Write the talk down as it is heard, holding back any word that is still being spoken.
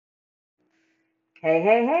Hey,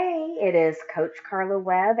 hey, hey, it is Coach Carla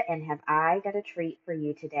Webb, and have I got a treat for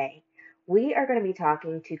you today? We are going to be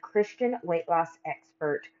talking to Christian weight loss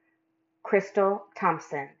expert Crystal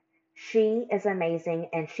Thompson. She is amazing,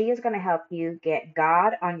 and she is going to help you get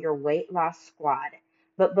God on your weight loss squad.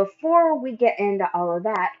 But before we get into all of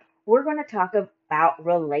that, we're going to talk about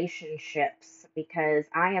relationships because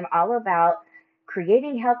I am all about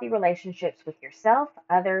creating healthy relationships with yourself,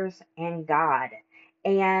 others, and God.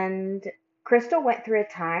 And Crystal went through a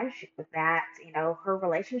time that, her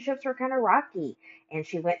relationships were kind of rocky, and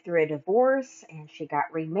she went through a divorce and she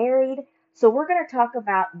got remarried. So we're going to talk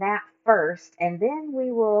about that first, and then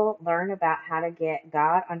we will learn about how to get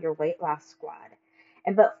God on your weight loss squad.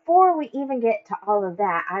 And before we even get to all of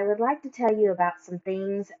that, I would like to tell you about some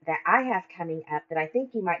things that I have coming up that I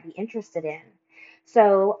think you might be interested in.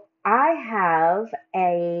 So I have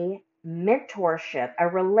a relation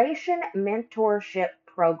mentorship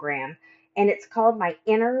program, and it's called my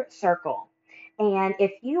Inner Circle. And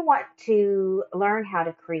if you want to learn how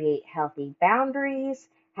to create healthy boundaries,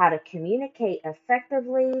 how to communicate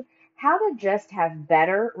effectively, how to just have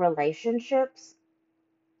better relationships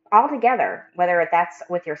altogether, whether that's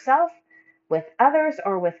with yourself, with others,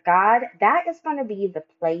 or with God, that is going to be the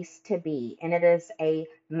place to be. And it is a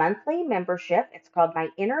monthly membership. It's called my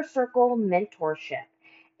Inner Circle Mentorship.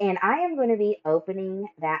 And I am going to be opening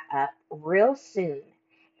that up real soon.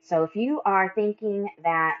 So if you are thinking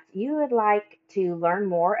that you would like to learn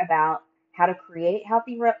more about how to create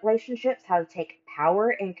healthy relationships, how to take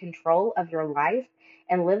power and control of your life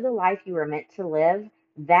and live the life you were meant to live,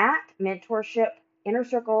 that Inner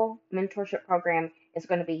Circle mentorship program is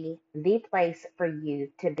going to be the place for you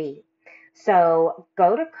to be. So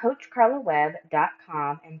go to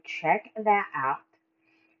coachcarlaweb.com and check that out.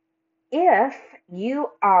 If you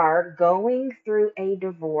are going through a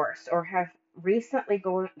divorce or have recently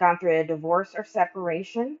gone through a divorce or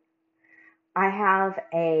separation, I have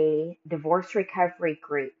a divorce recovery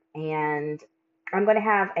group, and I'm going to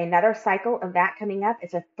have another cycle of that coming up.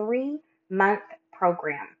 It's a 3-month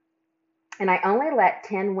program. And I only let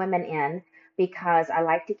 10 women in because I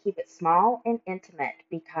like to keep it small and intimate,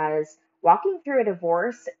 because walking through a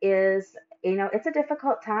divorce is, it's a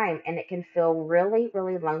difficult time and it can feel really,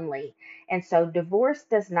 really lonely. And so divorce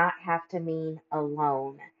does not have to mean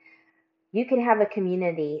alone. You can have a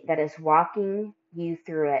community that is walking you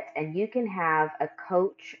through it, and you can have a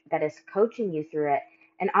coach that is coaching you through it.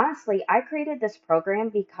 And honestly, I created this program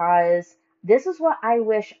because this is what I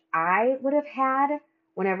wish I would have had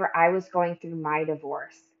whenever I was going through my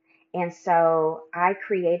divorce. And so I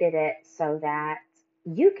created it so that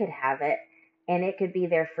you could have it and it could be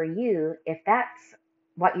there for you if that's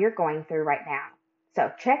what you're going through right now. So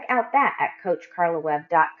check out that at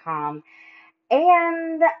coachcarlaweb.com.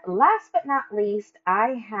 And last but not least,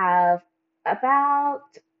 I have about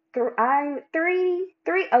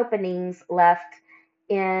three openings left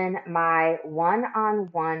in my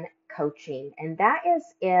one-on-one coaching. And that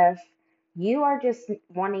is if you are just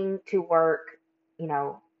wanting to work,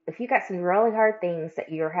 if you got some really hard things that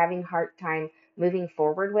you're having a hard time moving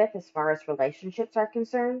forward with as far as relationships are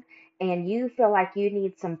concerned, and you feel like you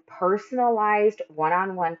need some personalized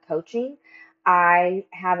one-on-one coaching, I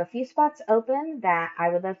have a few spots open that I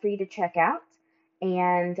would love for you to check out.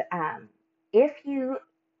 And if you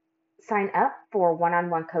sign up for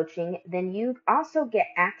one-on-one coaching, then you also get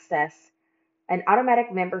an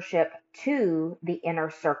automatic membership to the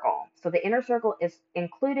Inner Circle. So the Inner Circle is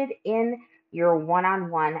included in your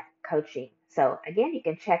one-on-one coaching. So again, you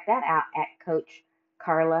can check that out at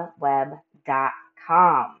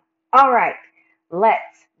coachcarlaweb.com. All right,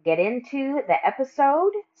 let's get into the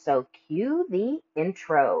episode. So cue the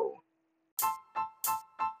intro.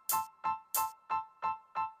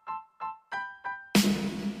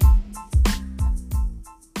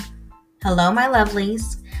 Hello, my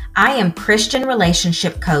lovelies. I am Christian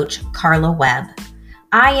relationship coach Carla Webb.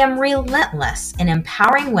 I am relentless in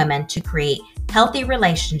empowering women to create healthy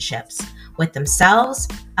relationships with themselves,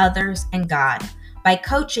 others, and God by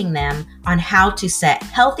coaching them on how to set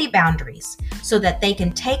healthy boundaries so that they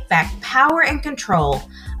can take back power and control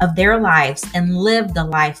of their lives and live the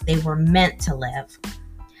life they were meant to live.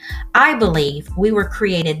 I believe we were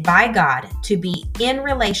created by God to be in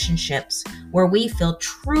relationships where we feel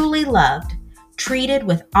truly loved, treated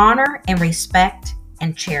with honor and respect,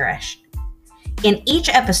 and cherished. In each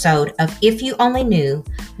episode of If You Only Knew,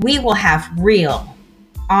 we will have real,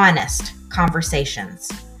 honest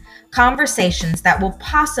conversations. Conversations that will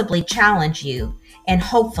possibly challenge you and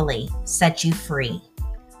hopefully set you free.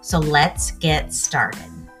 So let's get started.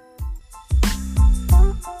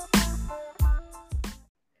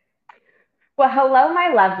 Well, hello,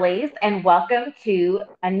 my lovelies, and welcome to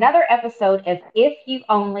another episode of If You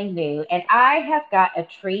Only Knew. And I have got a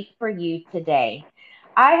treat for you today.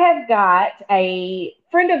 I have got a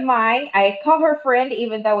friend of mine. I call her friend,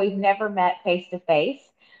 even though we've never met face to face,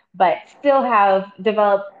 but still have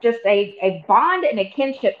developed just a bond and a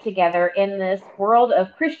kinship together in this world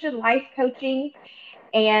of Christian life coaching.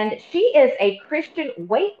 And she is a Christian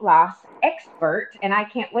weight loss expert, and I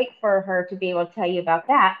can't wait for her to be able to tell you about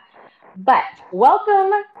that. But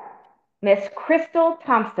welcome, Miss Crystal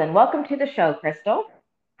Thompson. Welcome to the show, Crystal.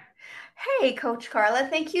 Hey, Coach Carla,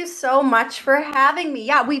 thank you so much for having me.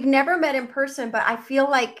 Yeah, we've never met in person, but I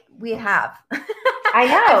feel like we have. I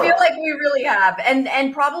I feel know. like we really have.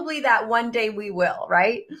 And probably that one day we will,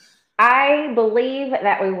 right? I believe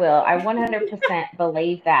that we will. I 100%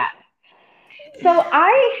 believe that. So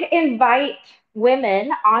I invite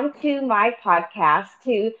women onto my podcast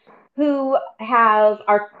who have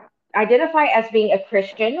are identify as being a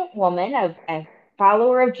Christian woman, a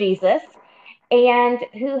follower of Jesus, and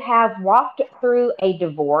who have walked through a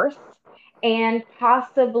divorce and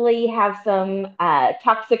possibly have some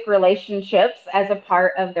toxic relationships as a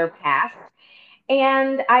part of their past.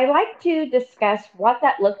 And I like to discuss what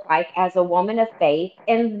that looked like as a woman of faith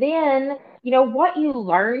and then, what you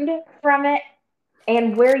learned from it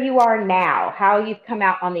and where you are now, how you've come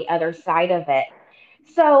out on the other side of it.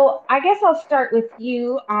 So I guess I'll start with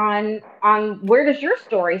you on where does your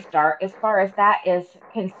story start as far as that is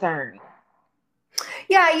concerned?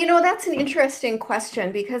 Yeah, that's an interesting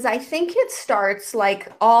question because I think it starts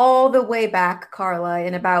like all the way back, Carla,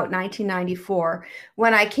 in about 1994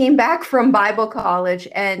 when I came back from Bible college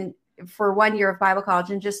and for 1 year of Bible college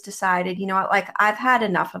and just decided, what, like I've had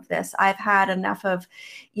enough of this. I've had enough of,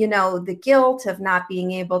 the guilt of not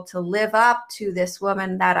being able to live up to this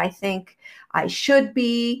woman that I think I should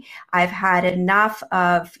be. I've had enough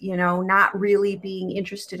of, not really being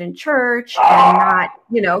interested in church and not,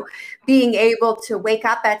 being able to wake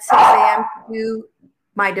up at 6 a.m. to do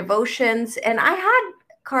my devotions. And I had,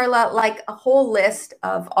 Carla, like a whole list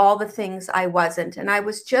of all the things I wasn't. And I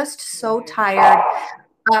was just so tired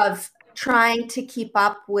of trying to keep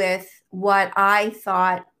up with what I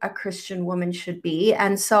thought a Christian woman should be.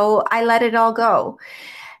 And so I let it all go.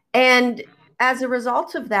 And as a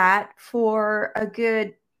result of that, for a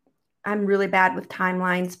good, I'm really bad with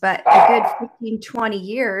timelines, but a good 15, 20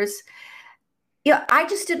 years, I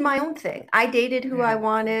just did my own thing. I dated who I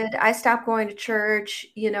wanted. I stopped going to church.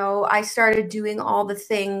 I started doing all the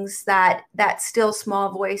things that still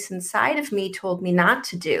small voice inside of me told me not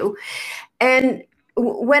to do. And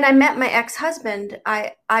when I met my ex-husband,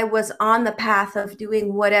 I was on the path of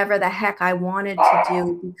doing whatever the heck I wanted to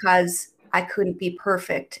do because I couldn't be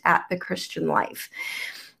perfect at the Christian life.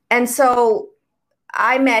 And so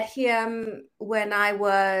I met him when I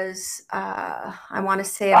was, I want to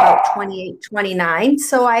say about 28, 29.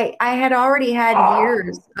 So I had already had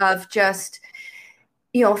years of just,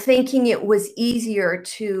 thinking it was easier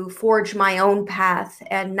to forge my own path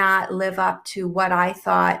and not live up to what I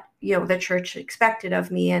thought, the church expected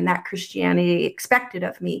of me and that Christianity expected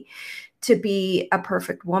of me to be a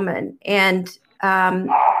perfect woman. And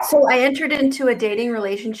so I entered into a dating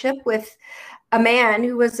relationship with a man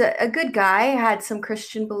who was a good guy, had some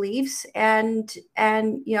Christian beliefs, and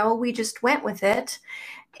we just went with it.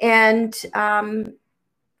 And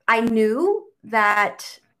I knew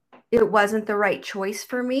that it wasn't the right choice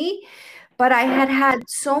for me, but I had had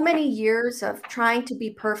so many years of trying to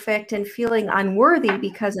be perfect and feeling unworthy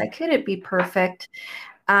because I couldn't be perfect.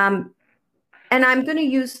 And I'm going to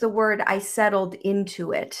use the word I settled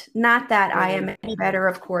into it. Not that I am any better,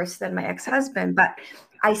 of course, than my ex-husband, but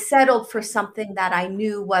I settled for something that I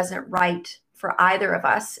knew wasn't right for either of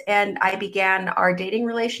us. And I began our dating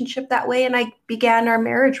relationship that way, and I began our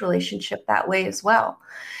marriage relationship that way as well.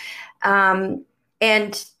 And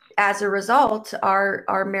as a result,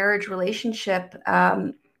 our marriage relationship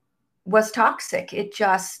was toxic. It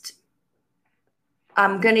just,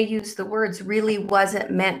 I'm going to use the words, really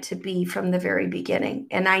wasn't meant to be from the very beginning.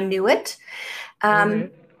 And I knew it.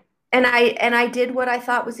 And I did what I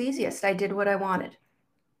thought was easiest. I did what I wanted.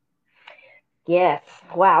 Yes.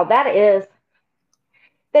 Wow. That is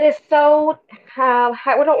so. I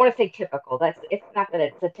don't want to say typical. It's not that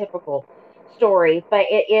it's a typical story, but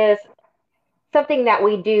it is something that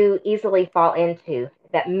we do easily fall into.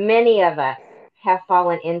 That many of us have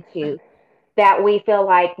fallen into. That we feel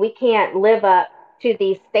like we can't live up to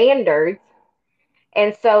these standards,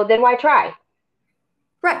 and so then why try?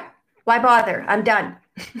 Right. Why bother? I'm done.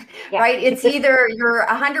 Yeah. Right. It's either you're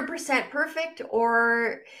 100% perfect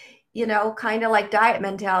or kind of like diet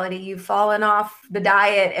mentality. You've fallen off the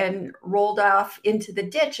diet and rolled off into the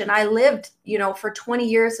ditch. And I lived, for 20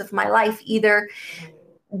 years of my life, either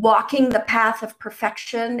walking the path of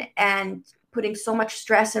perfection and putting so much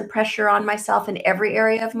stress and pressure on myself in every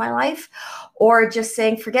area of my life, or just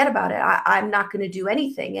saying, forget about it. I'm not going to do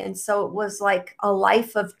anything. And so it was like a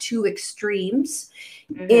life of two extremes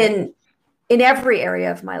in every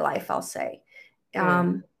area of my life, I'll say.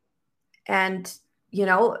 And,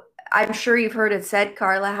 I'm sure you've heard it said,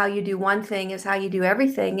 Carla, how you do one thing is how you do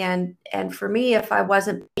everything. And for me, if I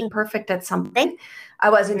wasn't being perfect at something, I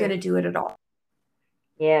wasn't going to do it at all.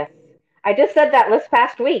 Yes. I just said that this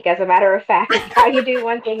past week, as a matter of fact. How you do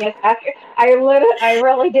one thing is how I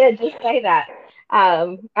really did just say that.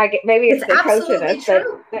 Maybe it's the coach in us Absolutely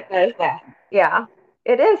true. that does that. Yeah,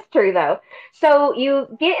 it is true though. So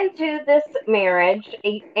you get into this marriage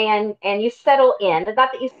and you settle in. Not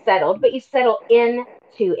that you settled, but you settle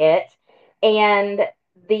into it, and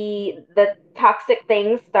the toxic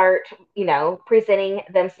things start, presenting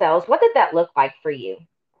themselves. What did that look like for you?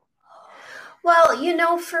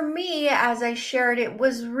 Well, for me, as I shared, it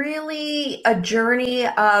was really a journey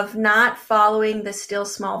of not following the still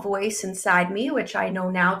small voice inside me, which I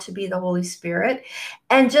know now to be the Holy Spirit,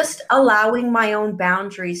 and just allowing my own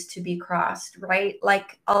boundaries to be crossed, right?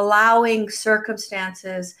 Like allowing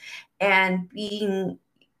circumstances and being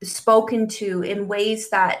spoken to in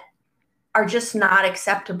ways that are just not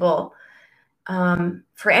acceptable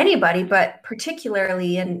for anybody, but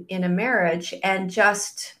particularly in a marriage. And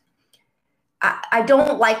just I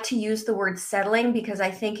don't like to use the word settling because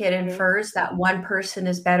I think it infers that one person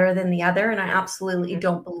is better than the other. And I absolutely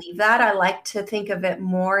don't believe that. I like to think of it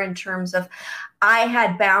more in terms of I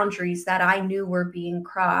had boundaries that I knew were being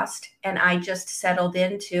crossed, and I just settled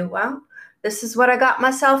into, well, this is what I got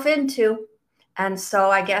myself into. And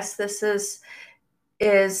so I guess this is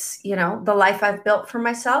the life I've built for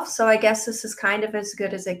myself. So I guess this is kind of as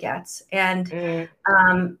good as it gets. And,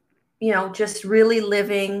 just really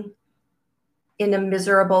living in a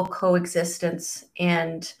miserable coexistence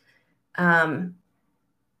and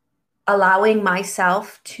allowing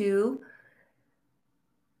myself to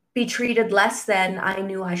be treated less than I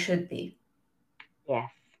knew I should be. Yes.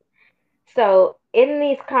 So, in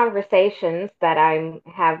these conversations that I'm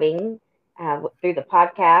having through the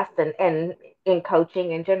podcast and in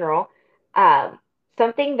coaching in general,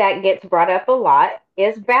 something that gets brought up a lot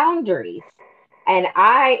is boundaries. And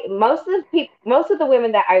most of the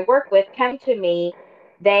women that I work with come to me.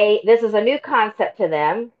 This is a new concept to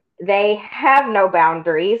them. They have no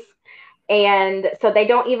boundaries, and so they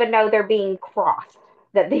don't even know they're being crossed.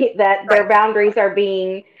 That their Right. boundaries are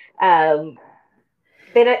being um,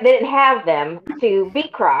 they didn't have them to be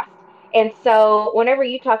crossed. And so whenever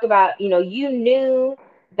you talk about, you knew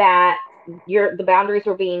that the boundaries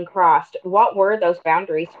were being crossed, what were those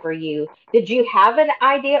boundaries for you? Did you have an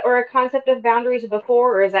idea or a concept of boundaries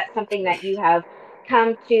before, or is that something that you have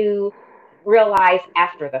come to realize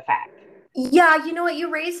after the fact? Yeah, you know what? You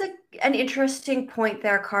raise an interesting point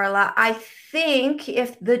there, Carla. I think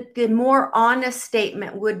if the more honest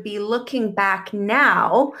statement would be looking back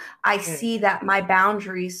now, I Mm, see that my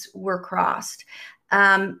boundaries were crossed.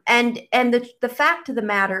 And the fact of the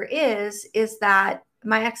matter is that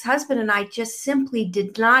my ex-husband and I just simply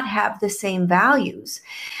did not have the same values.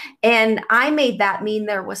 And I made that mean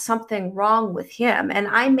there was something wrong with him. And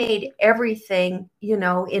I made everything,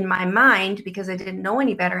 in my mind, because I didn't know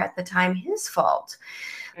any better at the time, his fault.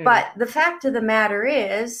 mm, But the fact of the matter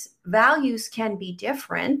is, values can be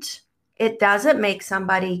different. It doesn't make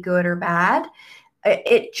somebody good or bad.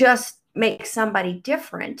 It just makes somebody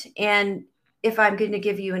different. And if I'm going to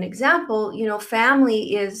give you an example,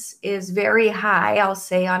 family is very high, I'll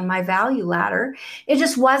say, on my value ladder. It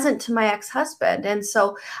just wasn't to my ex-husband. And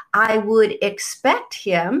so I would expect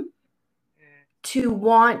him to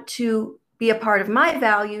want to be a part of my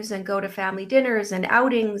values and go to family dinners and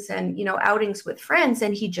outings and, outings with friends.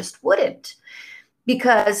 And he just wouldn't,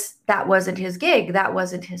 because that wasn't his gig. That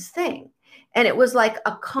wasn't his thing. And it was like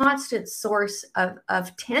a constant source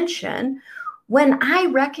of tension when I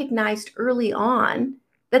recognized early on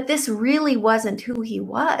that this really wasn't who he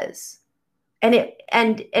was. And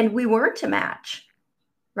we weren't a match,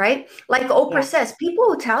 right? Like Oprah yeah. says, people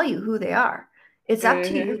will tell you who they are. It's up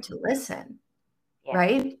to you Hmm. to listen, Yeah.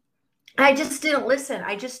 right? Yeah. I just didn't listen.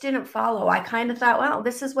 I just didn't follow. I kind of thought, well,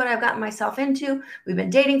 this is what I've gotten myself into. We've been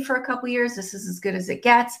dating for a couple years. This is as good as it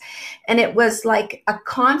gets. And it was like a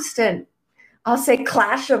constant, I'll say,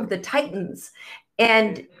 clash of the titans.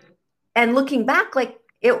 And and looking back, like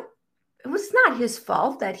it was not his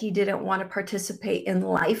fault that he didn't want to participate in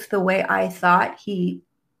life the way I thought he,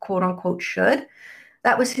 quote unquote, should.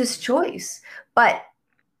 That was his choice. But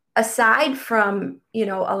aside from,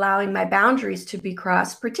 allowing my boundaries to be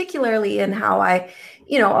crossed, particularly in how I,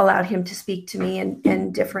 allowed him to speak to me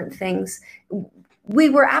and different things, we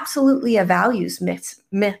were absolutely a values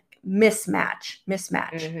mismatch.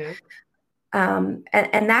 Mm-hmm.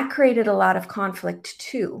 And that created a lot of conflict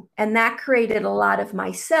too. And that created a lot of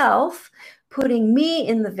myself putting me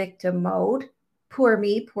in the victim mode, poor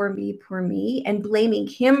me, poor me, poor me, and blaming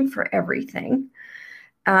him for everything.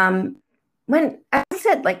 When, as I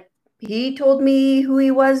said, like, he told me who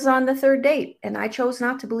he was on the third date, and I chose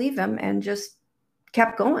not to believe him and just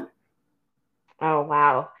kept going. Oh,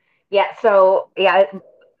 wow. Yeah. So, yeah,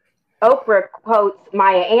 Oprah quotes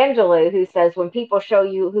Maya Angelou, who says, when people show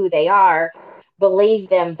you who they are, believe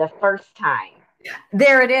them the first time.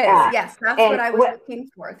 There it is. Uh, Yes, that's what and I was what, looking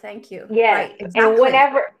for. Thank you. yes. Right, And exactly.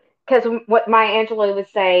 whenever, because what Maya Angelou would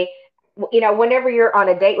say, whenever you're on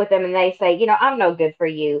a date with them and they say, I'm no good for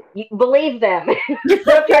you, you believe them.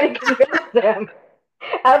 Don't try to convince them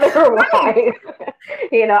Right, otherwise.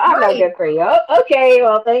 I'm no right. good for you. Oh, okay,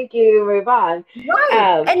 well, thank you. Move on.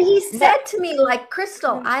 Right. Um, And he but said to me, like,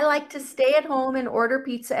 Crystal, I like to stay at home and order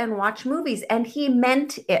pizza and watch movies. And he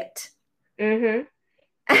meant it. hmm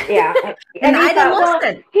yeah, And and he I didn't thought, well,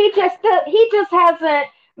 listen. he just hasn't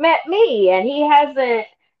met me, and he hasn't.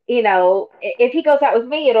 If he goes out with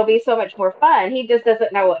me, it'll be so much more fun. He just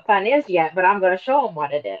doesn't know what fun is yet, but I'm going to show him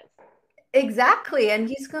what it is. Exactly. And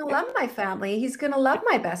he's going to love my family. He's going to love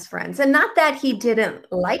my best friends. And not that he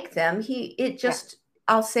didn't like them. It Yeah. just,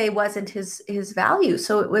 I'll say, wasn't his value.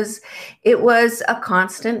 So it was a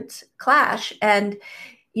constant clash. And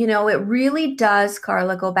it really does,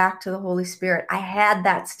 Carla, go back to the Holy Spirit. I had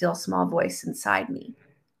that still small voice inside me.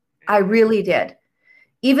 I hmm really did.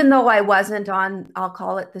 Even though I wasn't on, I'll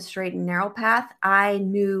call it the straight and narrow path, I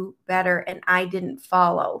knew better and I didn't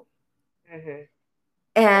follow. hmm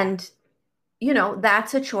Yeah. And,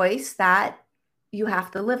 that's a choice that you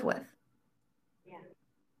have to live with. Yeah.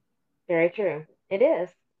 Very true. It is.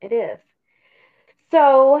 It is.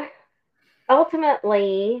 So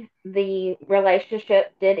ultimately, the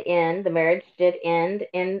relationship did end. The marriage did end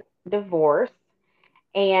in divorce.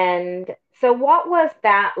 And so, what was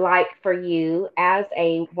that like for you as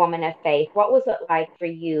a woman of faith? What was it like for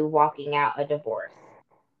you walking out a divorce?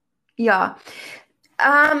 Yeah.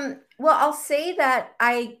 Well, I'll say that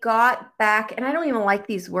I got back, and I don't even like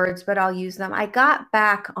these words, but I'll use them. I got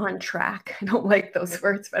back on track. I don't like those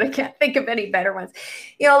words, but I can't think of any better ones.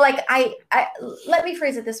 Like I let me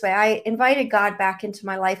phrase it this way. I invited God back into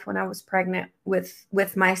my life when I was pregnant with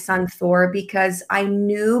my son Thor because I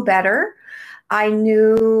knew better. I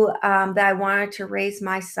knew that I wanted to raise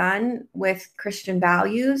my son with Christian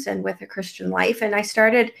values and with a Christian life, and I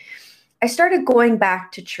started going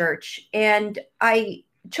back to church, and I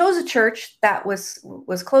chose a church that was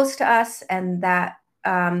close to us and that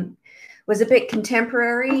was a bit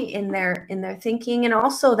contemporary in their thinking, and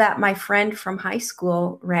also that my friend from high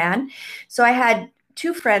school ran. So I had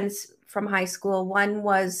two friends from high school. One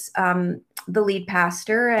was the lead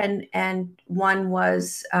pastor, and one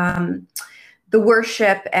was the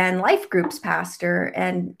worship and life groups pastor,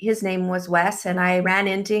 and his name was Wes. And I ran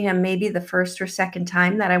into him maybe the first or second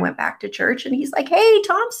time that I went back to church, and he's like, "Hey,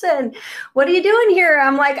 Thompson, what are you doing here?"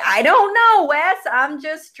 I'm like, "I don't know, Wes. I'm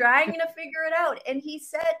just trying to figure it out." And he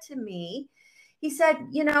said to me, he said,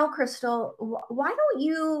 "Crystal, why don't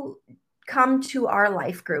you come to our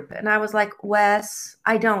life group?" And I was like, "Wes,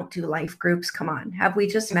 I don't do life groups. Come on, have we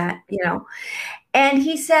just met?" And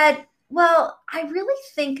he said, "Well, I really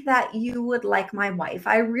think that you would like my wife.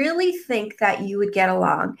 I really think that you would get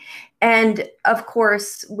along." And of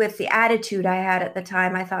course, with the attitude I had at the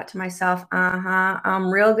time, I thought to myself,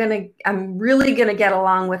 I'm really gonna get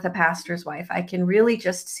along with a pastor's wife. I can really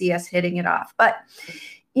just see us hitting it off. But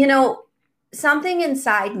you know, something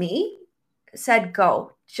inside me said,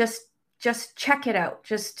 "Go. Just check it out.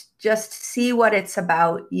 Just see what it's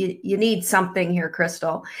about. You need something here,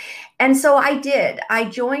 Crystal." And so I did. I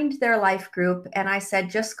joined their life group and I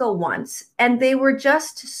said, "Just go once." And they were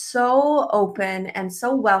just so open and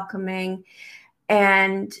so welcoming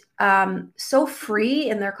and so free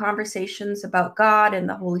in their conversations about God and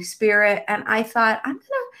the Holy Spirit. And I thought,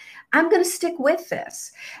 I'm gonna stick with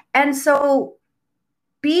this. And so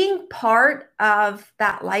being part of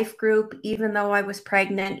that life group, even though I was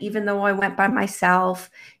pregnant, even though I went by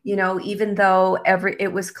myself, even though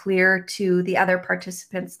it was clear to the other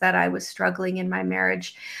participants that I was struggling in my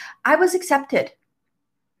marriage, I was accepted.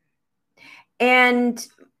 And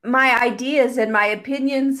my ideas and my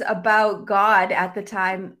opinions about God at the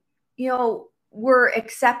time, were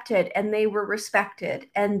accepted and they were respected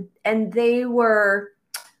and they were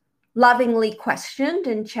lovingly questioned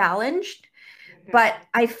and challenged, but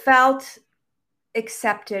I felt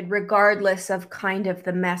accepted regardless of kind of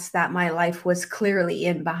the mess that my life was clearly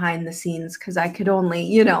in behind the scenes, because I could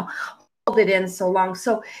only, hold it in so long.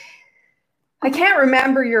 So I can't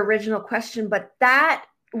remember your original question, but that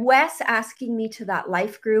Wes asking me to that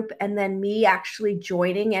life group and then me actually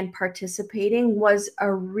joining and participating was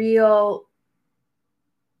a real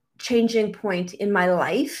changing point in my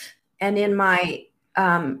life and in my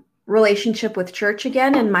relationship with church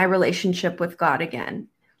again and my relationship with God again.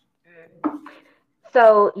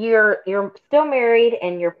 So you're still married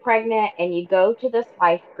and you're pregnant and you go to this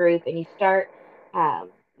life group and you start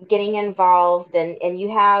um, getting involved and you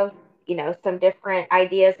have some different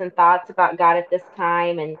ideas and thoughts about God at this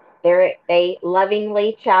time, and they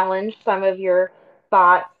lovingly challenge some of your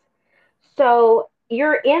thoughts. So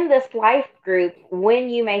you're in this life group when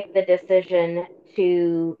you make the decision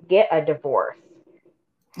to get a divorce.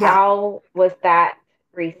 Yeah. How was that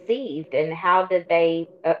received, and how did they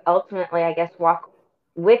ultimately, I guess, walk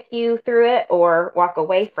with you through it or walk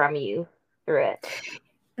away from you through it?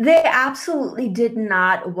 They absolutely did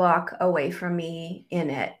not walk away from me in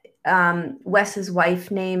it. Wes's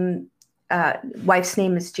wife's name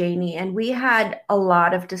is Janie, and we had a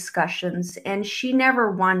lot of discussions, and she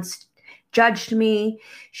never once judged me.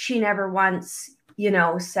 She never once,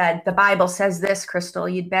 said, the Bible says this, Crystal,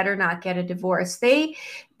 you'd better not get a divorce. They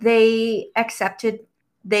accepted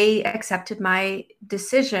my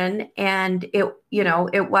decision, and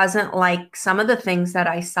it wasn't like some of the things that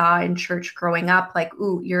I saw in church growing up, like,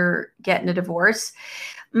 ooh, you're getting a divorce.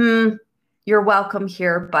 You're welcome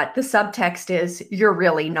here, but the subtext is you're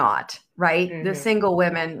really not, right? Mm-hmm. The single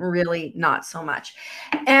women, really not so much.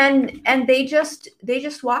 And they just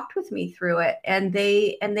walked with me through it, and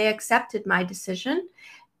they accepted my decision.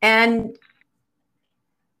 And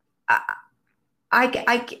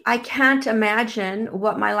I can't imagine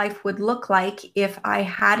what my life would look like if I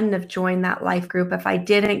hadn't have joined that life group, if I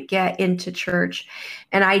didn't get into church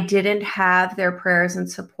and I didn't have their prayers and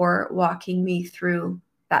support walking me through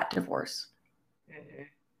that divorce. Mm-hmm.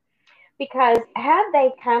 Because had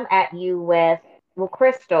they come at you with, well,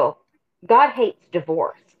 Crystal, God hates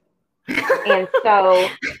divorce. And so,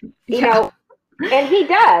 and he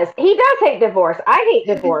does hate divorce. I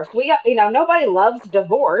hate divorce. Nobody loves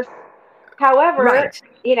divorce. However, right.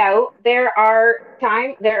 There are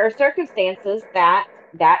circumstances that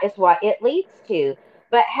is what it leads to.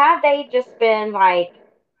 But have they just been like,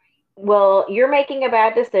 well, you're making a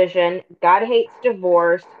bad decision. God hates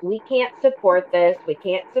divorce. We can't support this. We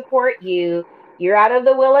can't support you. You're out of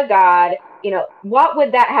the will of God. What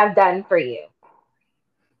would that have done for you?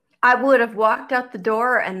 I would have walked out the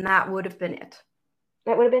door, and that would have been it.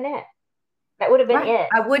 That would have been it. That would have been it.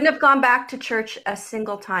 I wouldn't have gone back to church a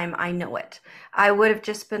single time. I know it. I would have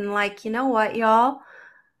just been like, you know what, y'all?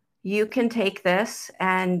 You can take this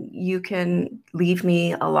and you can leave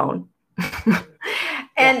me alone.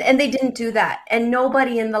 And they didn't do that. And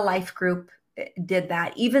nobody in the life group did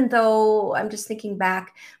that, even though I'm just thinking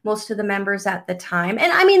back, most of the members at the time,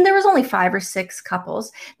 and I mean, there was only 5 or 6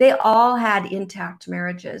 couples. They all had intact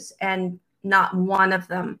marriages, and not one of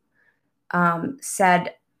them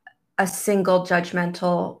said a single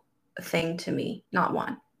judgmental thing to me. Not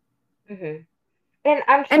one. Mm-hmm. And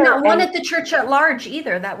I'm sure, and not one at the church at large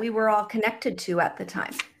either, that we were all connected to at the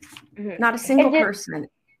time. Mm-hmm. Not a single person.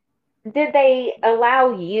 Did they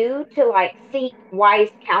allow you to seek wise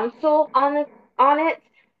counsel on it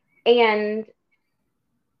and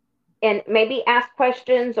maybe ask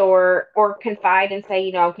questions or confide and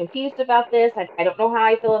say, I'm confused about this. I don't know how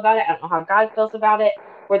I feel about it. I don't know how God feels about it.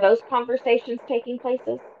 Were those conversations taking place?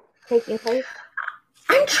 I'm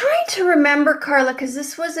trying to remember, Carla, because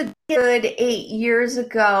this was a good 8 years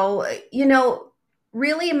ago.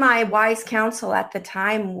 Really my wise counsel at the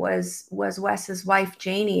time was Wes's wife,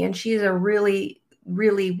 Janie, and she's a really,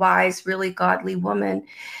 really wise, really godly woman.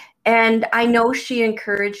 And I know she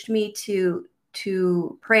encouraged me to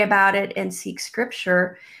pray about it and seek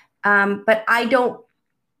scripture. But I don't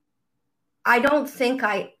think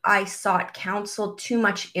I sought counsel too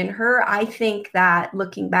much in her. I think that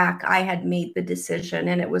looking back, I had made the decision,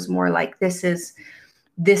 and it was more like, this is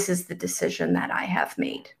the decision that I have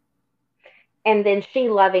made. And then she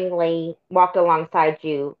lovingly walked alongside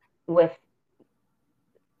you in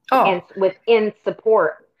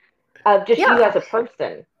support of just you as a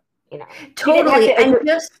person. Totally. She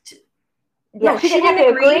didn't have to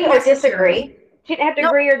agree or disagree. She didn't have to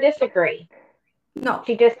agree or disagree. No.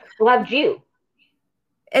 She just loved you.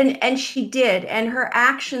 And she did, and her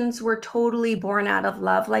actions were totally born out of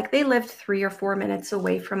love. Like they lived 3 or 4 minutes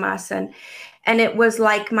away from us, and it was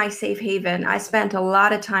like my safe haven. I spent a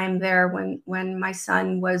lot of time there when my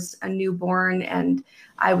son was a newborn, and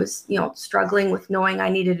I was, struggling with knowing I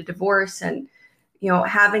needed a divorce, and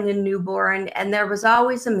having a newborn. And there was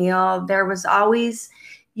always a meal. There was always,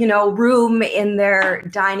 room in their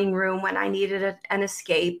dining room when I needed an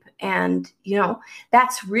escape. And,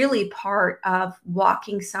 that's really part of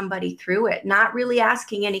walking somebody through it, not really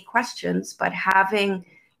asking any questions, but having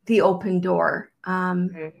the open door.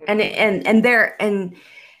 And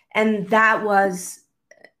that was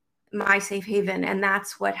my safe haven. And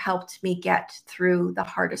that's what helped me get through the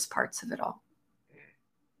hardest parts of it all.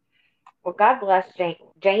 Well, God bless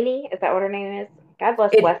Janie. Is that what her name is? God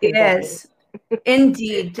bless It Wes and Janie. is.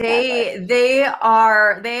 Indeed. They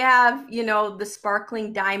have, the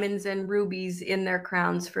sparkling diamonds and rubies in their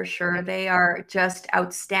crowns for sure. They are just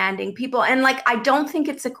outstanding people. And like, I don't think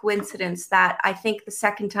it's a coincidence that I think the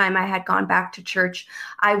second time I had gone back to church,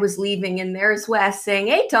 I was leaving and there's Wes saying,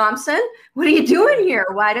 "Hey, Thompson, what are you doing here?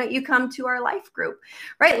 Why don't you come to our life group?"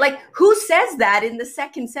 Right? Like, who says that in the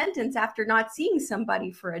second sentence after not seeing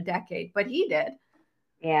somebody for a decade? But he did.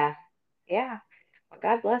 Yeah. Yeah. Well,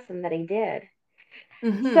 God bless him that he did.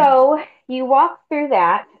 Mm-hmm. So you walk through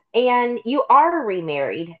that and you are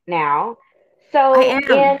remarried now. I So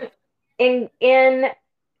am. in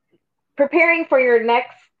preparing for your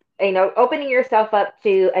next, opening yourself up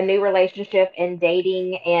to a new relationship and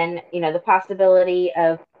dating and, the possibility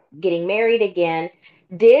of getting married again,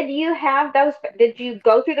 did you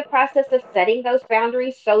go through the process of setting those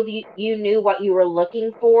boundaries so that you knew what you were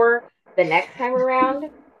looking for the next time around?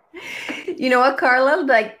 You know what, Carla?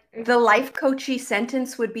 Like the life coachy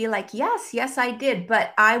sentence would be like, yes, yes, I did.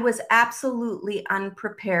 But I was absolutely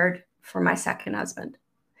unprepared for my second husband.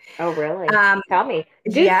 Oh, really? Um, Tell me.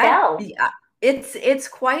 Do yeah, tell. yeah. It's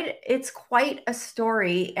quite a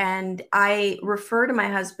story. And I refer to my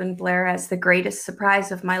husband Blair as the greatest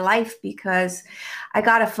surprise of my life, because I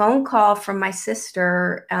got a phone call from my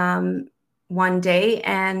sister one day,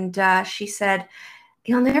 and she said,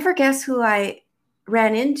 "You'll never guess who I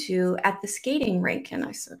ran into at the skating rink." And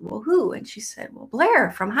I said, "Well, who?" And she said, "Well,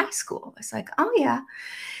 Blair from high school." I was like, "Oh, yeah."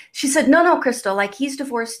 She said, "No, no, Crystal, like he's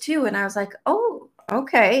divorced too." And I was like, "Oh,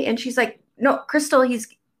 okay." And she's like, "No, Crystal,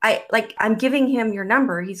 I'm giving him your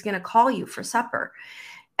number. He's going to call you for supper."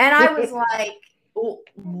 And I was like,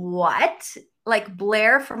 "What?" Like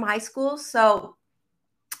Blair from high school. So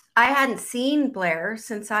I hadn't seen Blair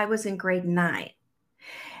since I was in grade 9.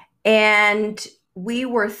 And we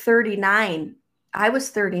were 39. I was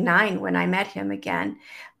 39 when I met him again.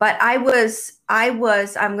 But I'm going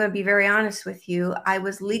to be very honest with you. I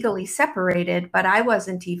was legally separated, but I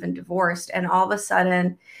wasn't even divorced. And all of a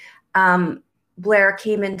sudden, Blair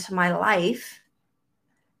came into my life,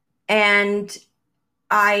 and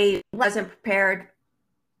I wasn't prepared.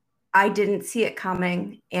 I didn't see it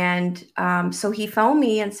coming. And so he phoned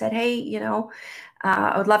me and said, "Hey,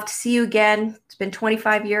 I would love to see you again. It's been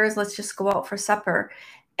 25 years. Let's just go out for supper."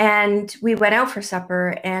 And we went out for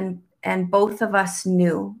supper, and both of us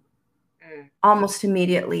knew almost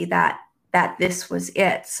immediately that this was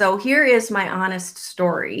it. So here is my honest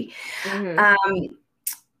story. Mm-hmm.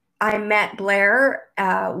 I met Blair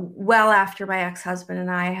well after my ex-husband and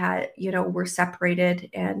I were separated,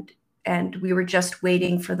 and we were just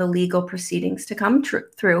waiting for the legal proceedings to come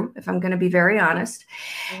through, if I'm going to be very honest.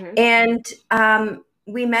 Mm-hmm. And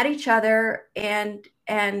we met each other, and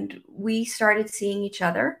we started seeing each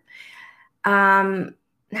other.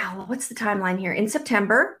 Now, what's the timeline here? In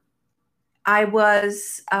September, I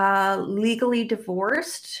was legally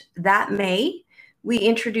divorced that May. We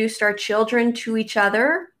introduced our children to each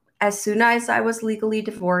other as soon as I was legally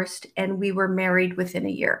divorced, and we were married within a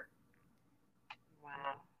year.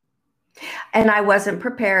 And I wasn't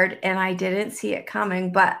prepared, and I didn't see it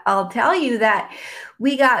coming. But I'll tell you that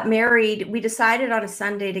we got married. We decided on a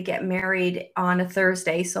Sunday to get married on a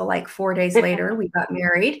Thursday. So like 4 days later, we got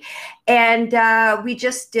married. And we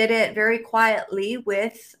just did it very quietly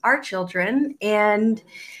with our children. And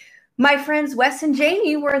my friends Wes and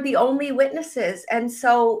Janie were the only witnesses. And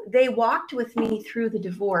so they walked with me through the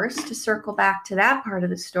divorce, to circle back to that part of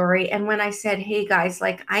the story. And when I said, "Hey guys,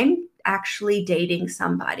 like I'm actually dating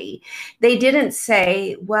somebody," they didn't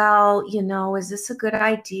say, "Well, is this a good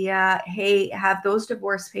idea? Hey, have those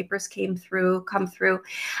divorce papers come through?"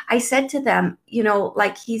 I said to them,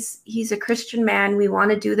 like he's a Christian man. We want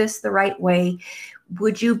to do this the right way.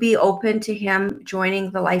 Would you be open to him joining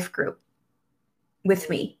the life group with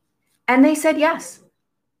me? And they said yes.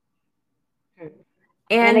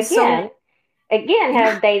 And again, Again,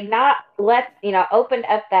 have they not opened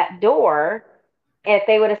up that door, if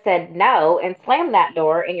they would have said no and slammed that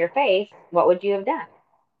door in your face, what would you have done?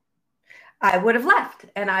 I would have left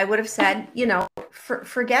and I would have said,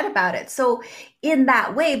 forget about it. So in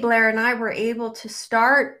that way, Blair and I were able to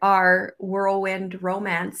start our whirlwind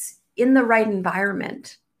romance in the right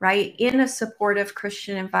environment, right? In a supportive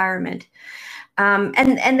Christian environment.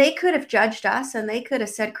 And they could have judged us and they could have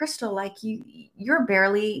said, Crystal, like you're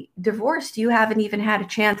barely divorced. You haven't even had a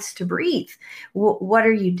chance to breathe. What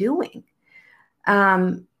are you doing?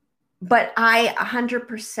 But I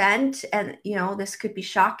 100%, and this could be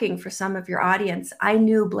shocking for some of your audience, I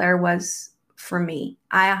knew Blair was for me.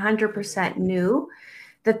 I 100% knew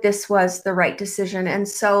that this was the right decision. And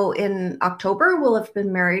so in October, we'll have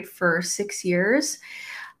been married for 6 years.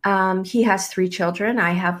 He has 3 children.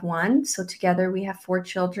 I have 1. So together we have 4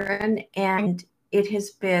 children. And it has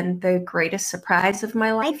been the greatest surprise of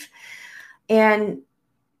my life. And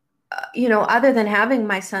other than having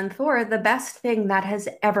my son Thor, the best thing that has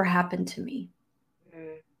ever happened to me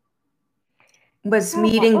was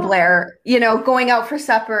meeting Blair, going out for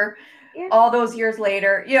supper all those years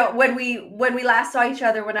later. When we last saw each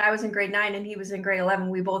other when I was in grade 9 and he was in grade 11,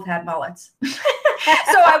 we both had mullets.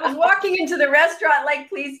 So I was walking into the restaurant like,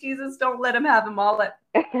 please, Jesus, don't let him have a mullet.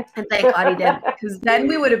 And thank God he didn't, because then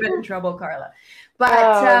we would have been in trouble, Carla.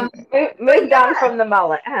 But moved on from the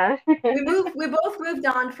mullet, huh? we both moved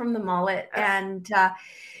on from the mullet, and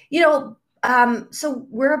so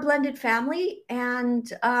we're a blended family,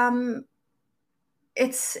 and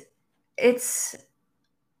it's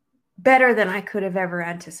better than I could have ever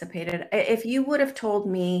anticipated. If you would have told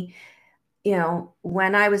me,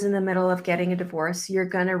 when I was in the middle of getting a divorce, you're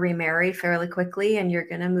going to remarry fairly quickly and you're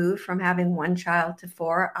going to move from having 1 child to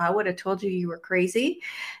 4, I would have told you were crazy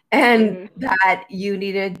and that you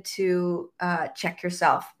needed to check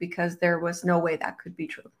yourself, because there was no way that could be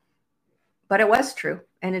true. But it was true,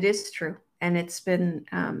 and it is true. And it's been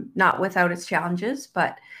not without its challenges,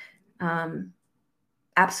 but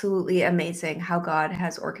absolutely amazing how God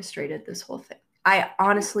has orchestrated this whole thing. I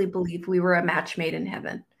honestly believe we were a match made in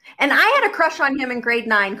heaven. And I had a crush on him in grade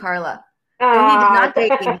 9, Carla. And he did not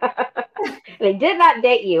date me. They did not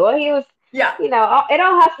date you. Well, he was, it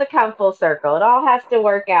all has to come full circle. It all has to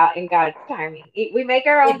work out in God's timing. We make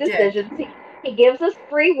our own decisions. He gives us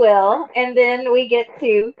free will, and then we get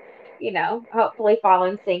to, hopefully fall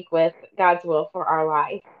in sync with God's will for our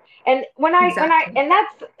life. And that's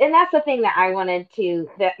the thing that I wanted to,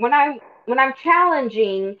 that when I'm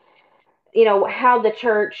challenging, how the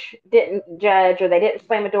church didn't judge or they didn't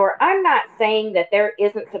slam a door, I'm not saying that there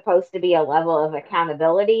isn't supposed to be a level of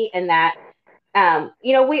accountability, and that,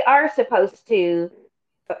 we are supposed to,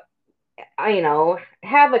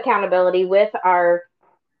 have accountability with our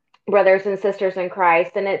brothers and sisters in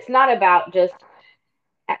Christ. And it's not about just,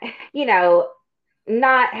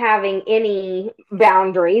 not having any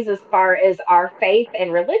boundaries as far as our faith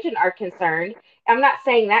and religion are concerned. I'm not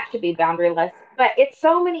saying that should be boundaryless, but it's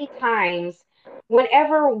so many times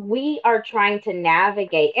whenever we are trying to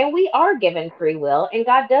navigate, and we are given free will, and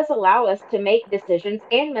God does allow us to make decisions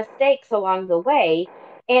and mistakes along the way.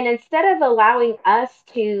 And instead of allowing us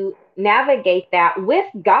to navigate that with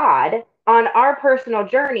God on our personal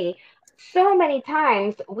journey, so many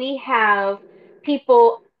times we have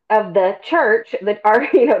people of the church that are,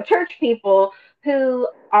 church people who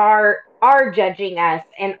are judging us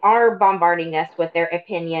and are bombarding us with their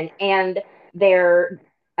opinion, and they're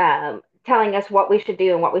telling us what we should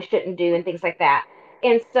do and what we shouldn't do and things like that.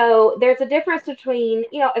 And so there's a difference between,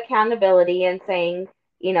 accountability and saying,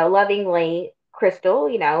 lovingly, Crystal,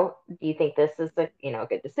 do you think this is a,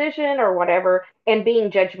 good decision or whatever, and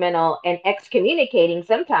being judgmental and excommunicating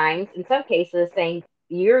sometimes, in some cases, saying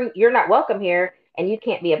you're not welcome here and you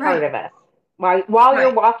can't be a part of us while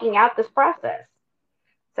you're walking out this process.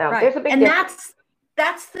 So there's a big difference.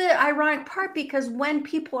 That's the ironic part, because when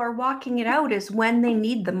people are walking it out is when they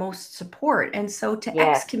need the most support. And so to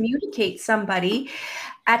excommunicate somebody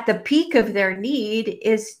at the peak of their need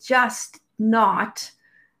is just not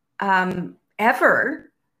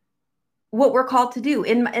ever what we're called to do.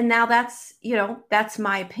 And now that's, that's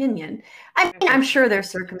my opinion. I mean, I'm sure there's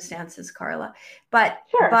circumstances, Carla, but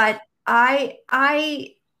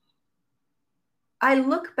I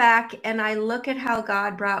look back and I look at how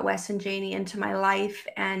God brought Wes and Janie into my life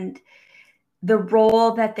and the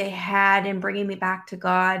role that they had in bringing me back to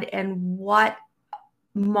God, and what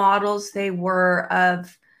models they were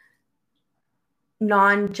of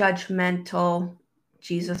non-judgmental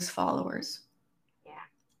Jesus followers. Yeah.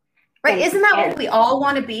 Right. Isn't that what we all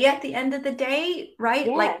want to be at the end of the day? Right.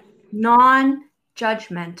 Yes. Like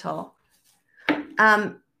non-judgmental.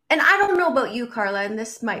 and I don't know about you, Carla, and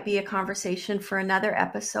this might be a conversation for another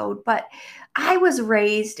episode, but I was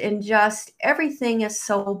raised in just everything is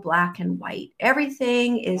so black and white.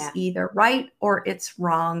 Everything is Yeah. either right or it's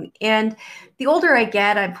wrong. And the older I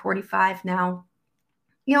get, I'm 45 now,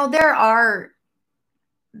 there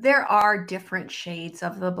are different shades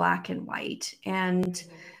of the black and white. And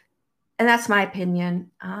that's my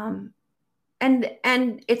opinion. And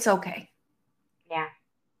it's okay. Yeah.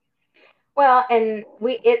 Well, and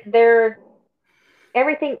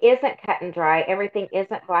everything isn't cut and dry. Everything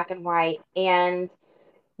isn't black and white. And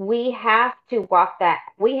we have to walk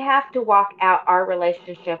out our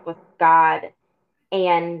relationship with God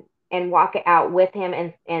and walk it out with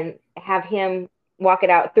him and have him walk it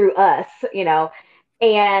out through us,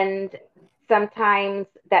 and sometimes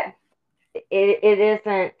that it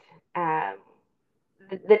isn't, um,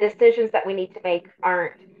 the decisions that we need to make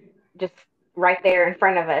aren't just right there in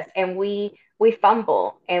front of us, and we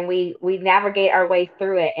fumble and we navigate our way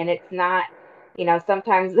through it, and it's not,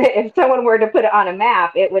 sometimes if someone were to put it on a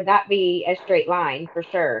map, it would not be a straight line for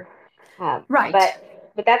sure. um, Right. but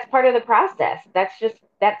but that's part of the process. That's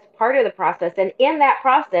part of the process, and in that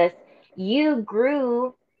process you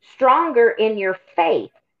grew stronger in your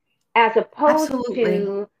faith, as opposed Absolutely.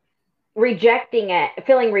 to rejecting it,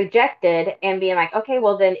 feeling rejected, and being like, okay,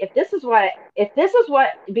 well then, if this is what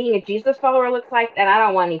being a Jesus follower looks like, then I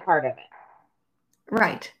don't want any part of it.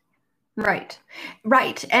 Right. Right.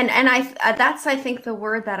 Right. And that's, I think, the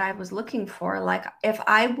word that I was looking for. Like, if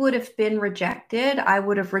I would have been rejected, I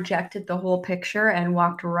would have rejected the whole picture and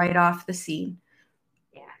walked right off the scene.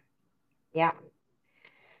 Yeah, yeah.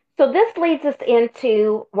 So this leads us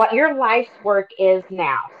into what your life's work is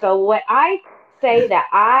now. So what I say, that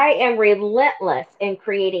I am relentless in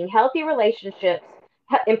creating healthy relationships,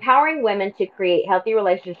 empowering women to create healthy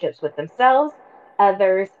relationships with themselves,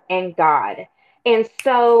 others, and God. And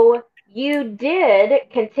so you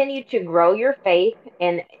did continue to grow your faith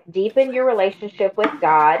and deepen your relationship with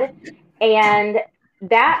God, and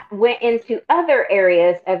that went into other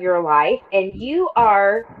areas of your life, and you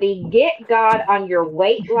are the Get God on Your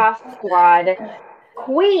Weight Loss Squad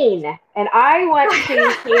queen. And I want to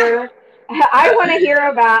hear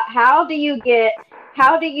about how do you get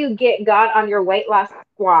God on your weight loss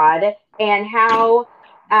squad, and how,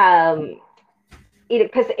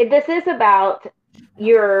 because this is about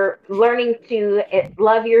your learning to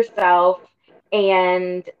love yourself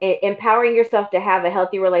and empowering yourself to have a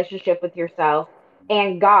healthy relationship with yourself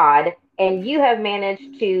and God, and you have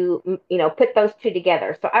managed to, put those two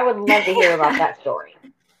together. So I would love to hear about that story.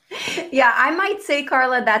 Yeah, I might say,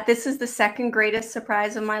 Carla, that this is the second greatest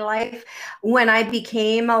surprise of my life. When I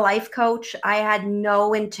became a life coach, I had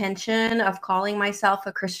no intention of calling myself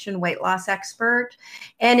a Christian weight loss expert.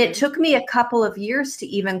 And it took me a couple of years to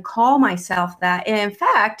even call myself that. And in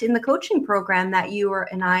fact, in the coaching program that you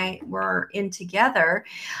and I were in together,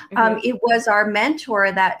 it was our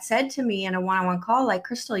mentor that said to me in a one-on-one call, like,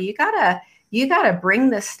 Crystal, you got to bring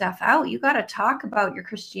this stuff out. You got to talk about your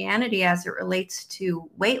Christianity as it relates to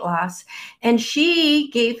weight loss. And she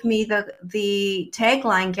gave me the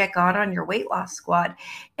tagline, Get God on Your Weight Loss Squad.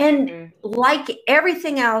 And like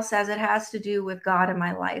everything else as it has to do with God in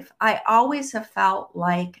my life, I always have felt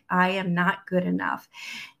like I am not good enough.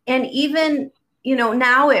 And even,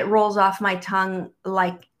 now it rolls off my tongue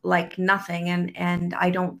like nothing. And I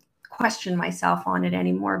don't question myself on it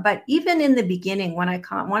anymore. But even in the beginning, when I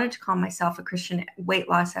wanted to call myself a Christian weight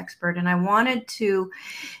loss expert, and I wanted to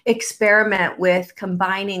experiment with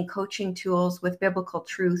combining coaching tools with biblical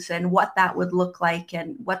truths and what that would look like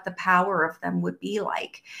and what the power of them would be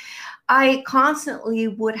like, I constantly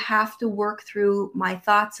would have to work through my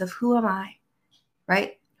thoughts of, who am I,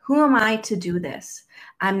 right? Who am I to do this?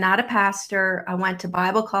 I'm not a pastor. I went to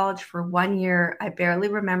Bible college for 1 year. I barely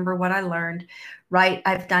remember what I learned, right?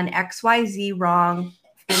 I've done XYZ wrong,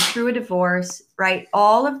 been through a divorce, right?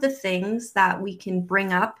 All of the things that we can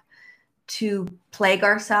bring up to plague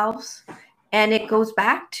ourselves. And it goes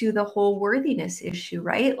back to the whole worthiness issue,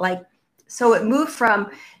 right? Like, so it moved from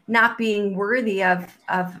not being worthy of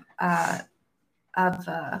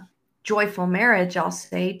joyful marriage, I'll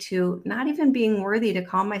say, to not even being worthy to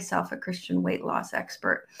call myself a Christian weight loss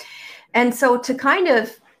expert. And so to kind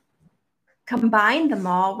of combine them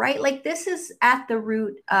all, right? Like, this is at the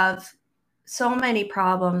root of so many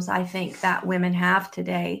problems, I think, that women have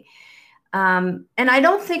today. And I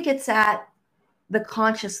don't think it's at the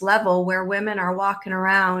conscious level where women are walking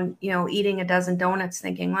around, eating a dozen donuts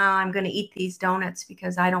thinking, well, I'm going to eat these donuts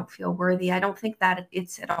because I don't feel worthy. I don't think that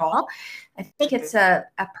it's at all. I think it's a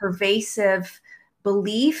pervasive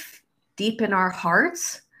belief deep in our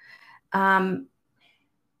hearts.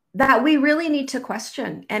 that we really need to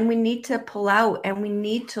question, and we need to pull out, and we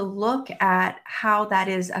need to look at how that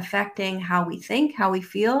is affecting how we think, how we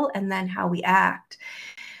feel, and then how we act.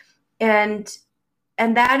 And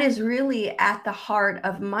that is really at the heart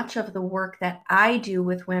of much of the work that I do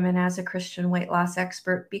with women as a Christian weight loss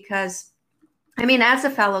expert. Because, I mean, as a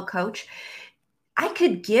fellow coach, I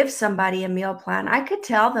could give somebody a meal plan. I could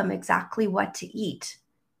tell them exactly what to eat.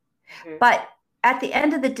 Mhm. But at the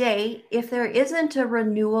end of the day, if there isn't a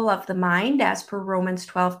renewal of the mind, as per Romans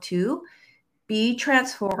 12:2, be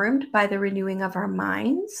transformed by the renewing of our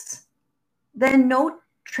minds, then no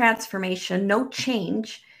transformation, no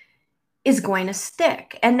change is going to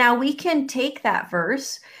stick. And now we can take that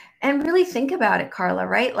verse and really think about it, Carla,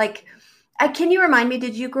 right? Like, can you remind me,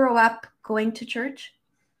 did you grow up going to church?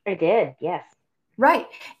 I did, yes. Right.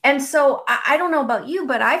 And so I don't know about you,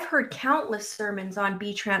 but I've heard countless sermons on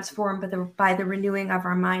be transformed by the renewing of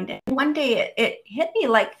our mind. And one day it hit me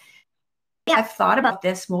like, yeah, I've thought about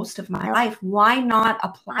this most of my life. Why not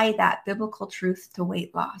apply that biblical truth to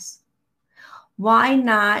weight loss? Why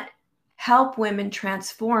not help women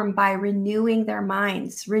transform by renewing their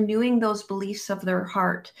minds, renewing those beliefs of their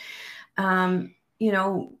heart,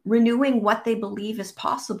 renewing what they believe is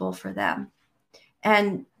possible for them?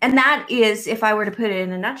 And that is, if I were to put it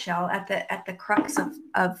in a nutshell, at the crux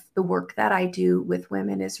of the work that I do with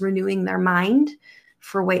women, is renewing their mind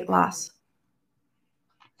for weight loss.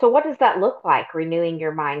 So what does that look like, renewing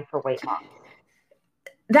your mind for weight loss?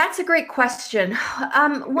 That's a great question.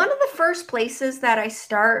 One of the first places that I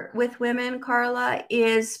start with women, Carla,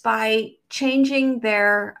 is by changing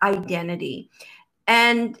their identity.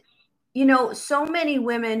 And, so many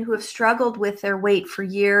women who have struggled with their weight for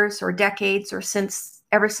years or decades, or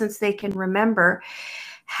ever since they can remember,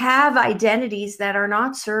 have identities that are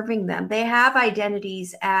not serving them. They have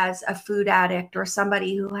identities as a food addict, or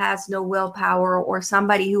somebody who has no willpower, or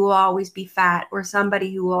somebody who will always be fat, or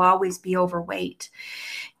somebody who will always be overweight.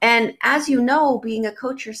 And as you know, being a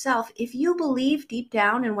coach yourself, if you believe deep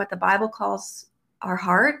down in what the Bible calls our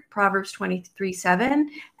heart, Proverbs 23:7,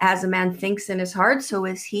 as a man thinks in his heart, so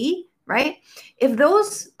is he, right? If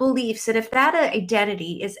those beliefs, and if that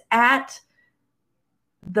identity is at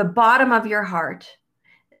the bottom of your heart,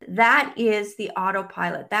 that is the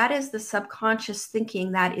autopilot. That is the subconscious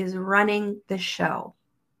thinking that is running the show.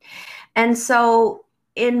 And so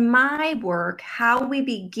in my work, how we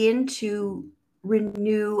begin to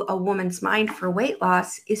renew a woman's mind for weight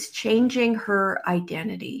loss is changing her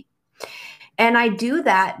identity. And I do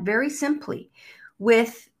that very simply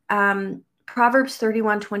with Proverbs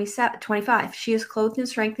 31:25. She is clothed in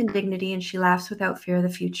strength and dignity, and she laughs without fear of the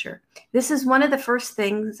future. This is one of the first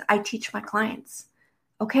things I teach my clients.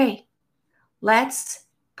 Okay, let's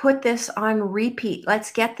put this on repeat.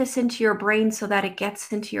 Let's get this into your brain so that it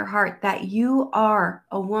gets into your heart, that you are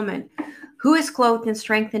a woman who is clothed in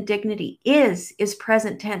strength and dignity. Is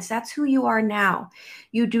present tense. That's who you are now.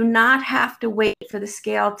 You do not have to wait for the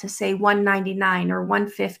scale to say 199 or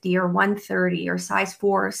 150 or 130 or size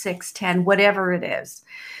 4 or 6, 10, whatever it is.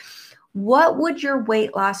 What would your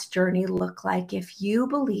weight loss journey look like if you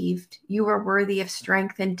believed you were worthy of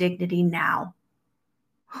strength and dignity now?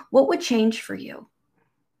 What would change for you?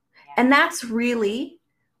 And that's really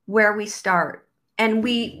where we start. And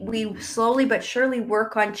we slowly but surely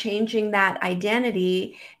work on changing that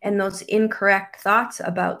identity and those incorrect thoughts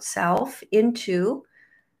about self into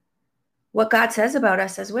what God says about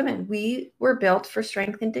us as women. We were built for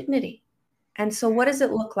strength and dignity. And so what does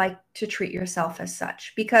it look like to treat yourself as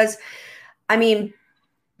such? Because, I mean,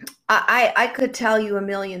 I could tell you a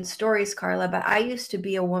million stories, Carla, but I used to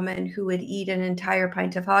be a woman who would eat an entire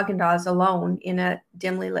pint of Haagen-Dazs alone in a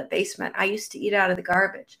dimly lit basement. I used to eat out of the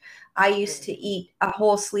garbage. I used to eat a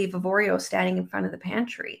whole sleeve of Oreos standing in front of the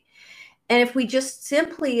pantry. And if we just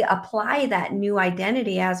simply apply that new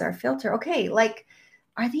identity as our filter, okay, like,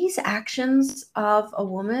 are these actions of a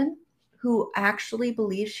woman who actually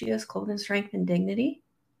believes she is clothed in strength and dignity?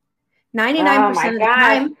 99% of the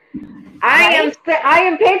time, right? I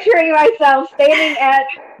am picturing myself standing at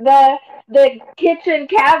the kitchen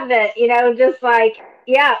cabinet, just like,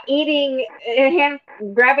 yeah, eating and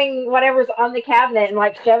grabbing whatever's on the cabinet and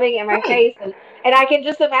like shoving it in my Right, face, and I can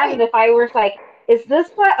just imagine right. if I was like, is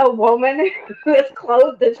this what a woman who is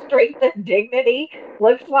clothed in strength and dignity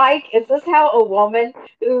looks like? Is this how a woman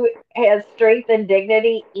who has strength and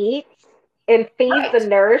dignity eats and feeds Right, and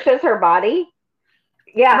nourishes her body?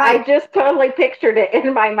 Yeah, I right, just totally pictured it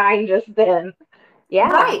in my mind just then. Yeah,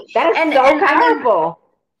 right. that is so And I mean, powerful.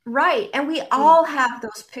 right. And we Mm, all have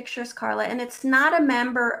those pictures, Carla. And it's not a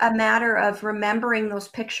matter of remembering those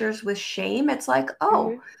pictures with shame. It's like,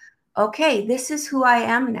 oh, mhm. Okay, this is who I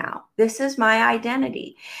am now. This is my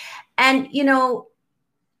identity. And,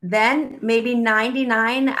 then maybe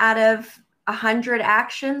 99 out of 100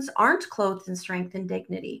 actions aren't clothed in strength and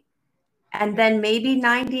dignity. And then maybe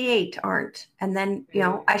 98 aren't. And then,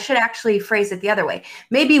 I should actually phrase it the other way.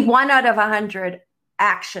 Maybe 1 out of 100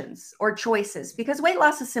 actions or choices, because weight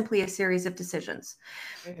loss is simply a series of decisions.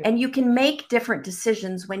 Mm-hmm. And you can make different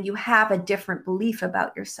decisions when you have a different belief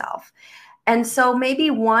about yourself. And so maybe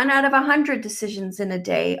 1 out of 100 decisions in a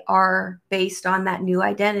day are based on that new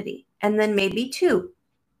identity. And then maybe 2.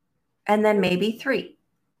 And then maybe 3.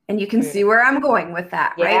 And you can see where I'm going with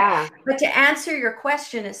that, right? Yeah. But to answer your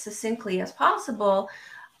question as succinctly as possible,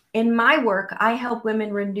 in my work, I help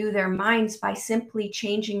women renew their minds by simply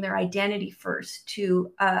changing their identity first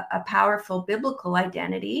to a powerful biblical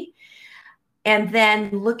identity, and then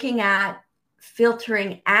looking at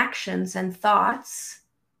filtering actions and thoughts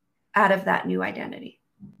out of that new identity.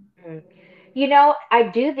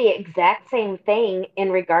 I do the exact same thing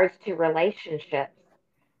in regards to relationships.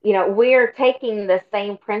 We're taking the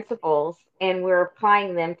same principles and we're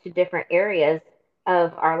applying them to different areas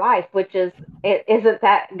of our life, which isn't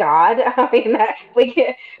that God? I mean, that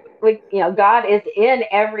God is in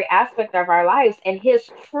every aspect of our lives, and His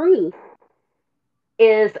truth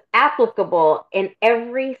is applicable in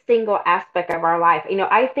every single aspect of our life.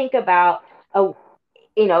 I think about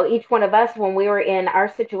each one of us when we were in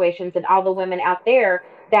our situations, and all the women out there,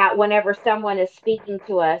 that whenever someone is speaking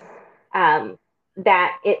to us,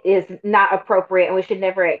 that it is not appropriate and we should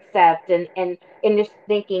never accept, and just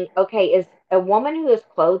thinking, okay, is a woman who is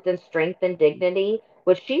clothed in strength and dignity,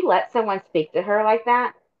 would she let someone speak to her like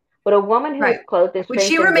that? Would a woman who is clothed in strength and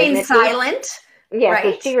dignity, would she remain silent? Yes, right?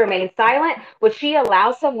 Would she remain silent? Would she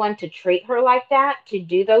allow someone to treat her like that, to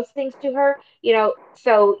do those things to her?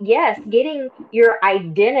 So yes, getting your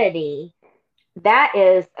identity,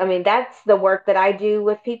 that's the work that I do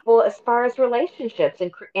with people as far as relationships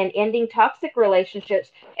and ending toxic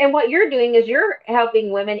relationships. And what you're doing is you're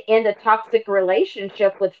helping women end a toxic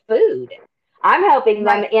relationship with food. I'm helping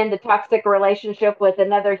them end a toxic relationship with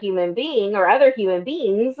another human being or other human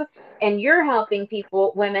beings, and you're helping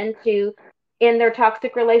women to in their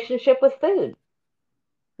toxic relationship with food.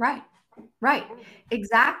 Right.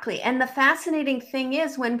 Exactly. And the fascinating thing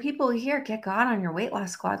is, when people hear "get God on your weight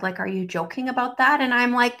loss squad," like, are you joking about that? And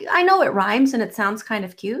I'm like, I know it rhymes and it sounds kind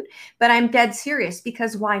of cute, but I'm dead serious,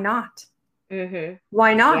 because why not? Mm-hmm.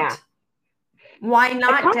 Why not? Yeah. Why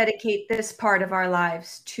not dedicate this part of our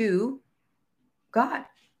lives to God?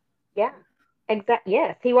 Yeah. Exactly.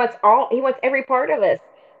 Yes. He wants every part of us.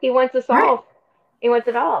 He wants us all. Right. He wants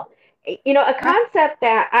it all. A concept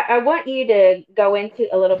that I want you to go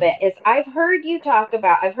into a little bit is, I've heard you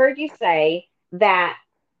say that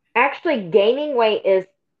actually gaining weight is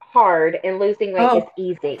hard and losing weight is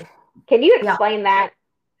easy. Can you explain that?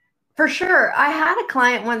 For sure. I had a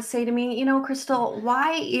client once say to me, Crystal,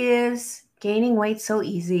 why is gaining weight so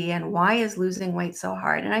easy and why is losing weight so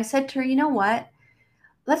hard? And I said to her, you know what?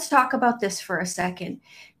 Let's talk about this for a second,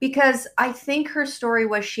 because I think her story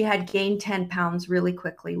was she had gained 10 pounds really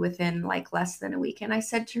quickly within like less than a week. And I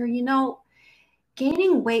said to her,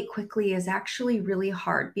 gaining weight quickly is actually really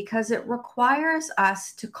hard, because it requires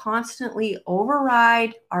us to constantly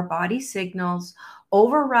override our body signals,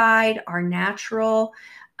 override our natural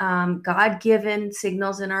God-given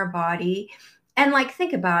signals in our body. And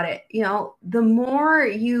think about it, the more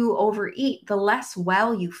you overeat, the less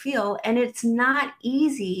well you feel. And it's not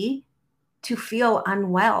easy to feel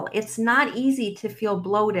unwell. It's not easy to feel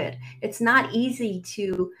bloated. It's not easy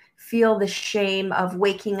to feel the shame of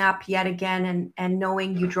waking up yet again and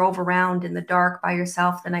knowing you drove around in the dark by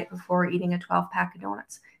yourself the night before eating a 12-pack of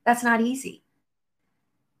donuts. That's not easy.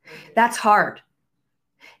 That's hard.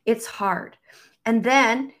 It's hard. And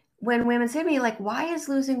then when women say to me, like, why is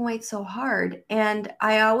losing weight so hard? And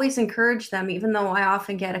I always encourage them, even though I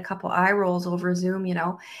often get a couple eye rolls over Zoom,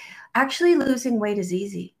 actually losing weight is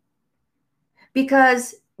easy.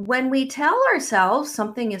 Because when we tell ourselves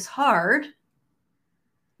something is hard,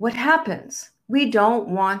 what happens? We don't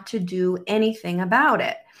want to do anything about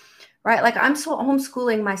it, right? Like, I'm so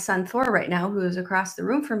homeschooling my son, Thor, right now, who is across the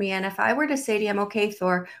room from me. And if I were to say to him, okay,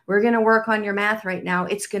 Thor, we're going to work on your math right now.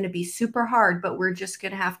 It's going to be super hard, but we're just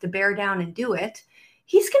going to have to bear down and do it.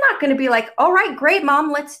 He's not going to be like, all right, great,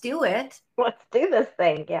 Mom, let's do it. Let's do this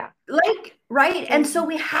thing. Yeah. Right. And so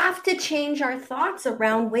we have to change our thoughts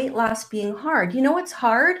around weight loss being hard. You know what's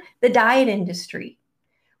hard? The diet industry.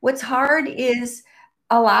 What's hard is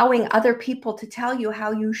allowing other people to tell you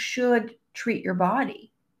how you should treat your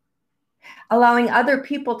body. allowing other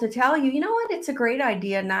people to tell you, you know what, it's a great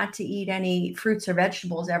idea not to eat any fruits or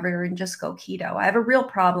vegetables ever and just go keto. I have a real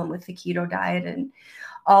problem with the keto diet and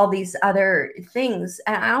all these other things.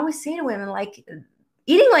 And I always say to women, like,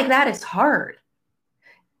 eating like that is hard.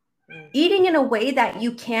 Eating in a way that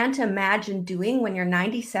you can't imagine doing when you're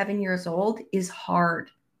 97 years old is hard.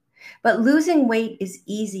 But losing weight is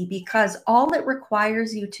easy because all it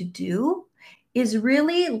requires you to do is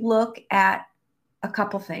really look at a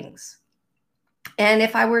couple things. And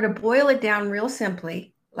if I were to boil it down real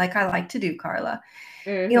simply, like I like to do, Carla,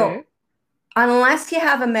 you know, unless you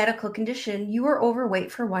have a medical condition, you are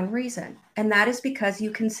overweight for one reason, and that is because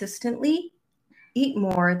you consistently eat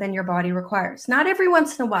more than your body requires. Not every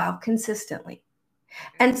once in a while, consistently.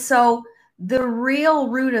 And so the real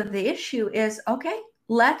root of the issue is, okay,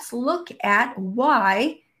 let's look at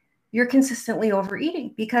why you're consistently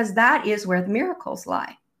overeating, because that is where the miracles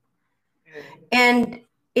lie. And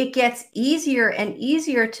it gets easier and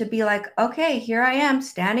easier to be like, okay, here I am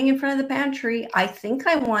standing in front of the pantry. I think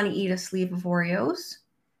I want to eat a sleeve of Oreos.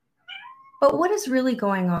 But what is really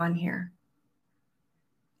going on here?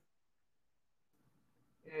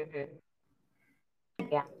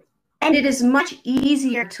 Yeah. And it is much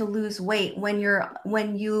easier to lose weight when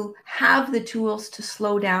you have the tools to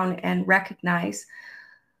slow down and recognize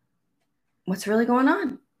what's really going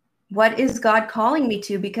on. What is God calling me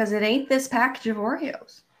to? Because it ain't this package of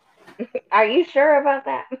Oreos. Are you sure about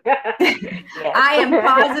that? Yes. I am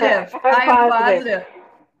positive. I am positive.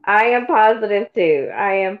 I am positive too.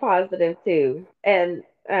 I am positive too. And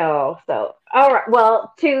all right.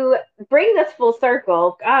 Well, to bring this full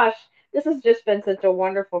circle, gosh, this has just been such a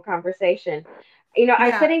wonderful conversation.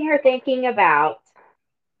 I'm sitting here thinking about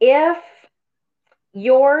if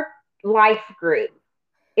your life group,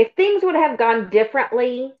 if things would have gone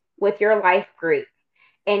differently with your life group,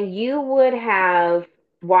 and you would have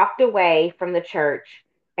walked away from the church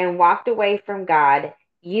and walked away from God,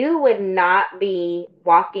 you would not be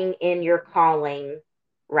walking in your calling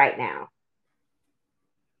right now.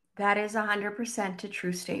 That is 100% a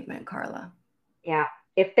true statement, Carla. Yeah.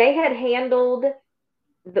 If they had handled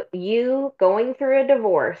you going through a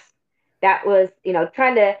divorce, that was,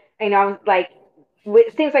 trying to, like,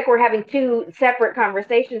 it seems like we're having two separate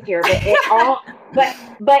conversations here, but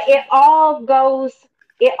it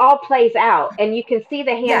all plays out, and you can see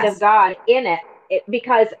the hand of God in it,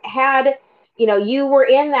 because had, you were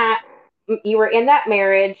in that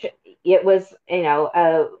marriage, it was,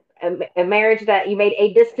 a marriage that you made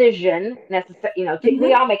a decision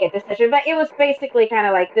we all make a decision, but it was basically kind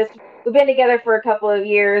of like this. We've been together for a couple of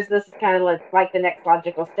years. This is kind of like the next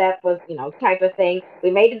logical step was, type of thing.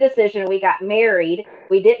 We made a decision. We got married.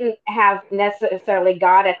 We didn't have necessarily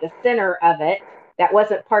God at the center of it. That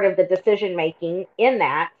wasn't part of the decision making in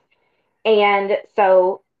that. And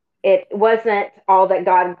so it wasn't all that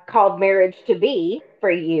God called marriage to be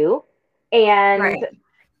for you. And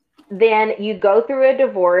then you go through a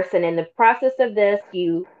divorce, and in the process of this,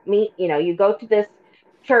 you meet, you go to this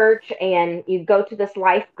church and you go to this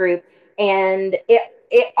life group, and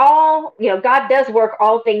it all, God does work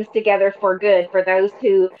all things together for good for those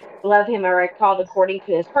who love him or are called according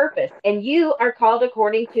to his purpose. And you are called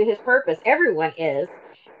according to his purpose. Everyone is.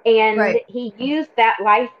 And he used that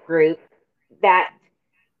life group that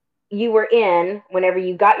you were in whenever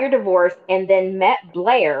you got your divorce, and then met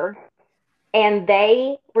Blair, and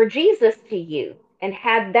they were Jesus to you. And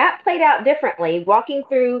had that played out differently, walking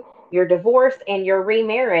through your divorce and your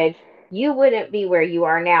remarriage, you wouldn't be where you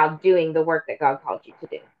are now doing the work that God called you to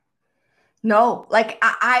do. No, like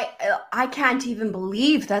I can't even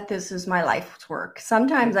believe that this is my life's work.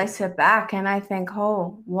 Sometimes I sit back and I think,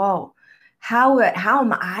 oh, whoa, how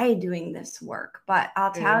am I doing this work? But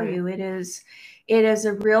I'll tell you, it is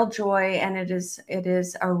a real joy, and it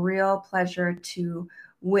is a real pleasure to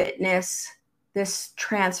witness this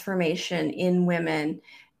transformation in women.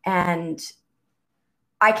 And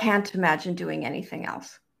I can't imagine doing anything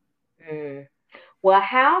else. Well,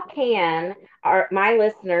 how can our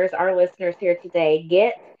listeners here today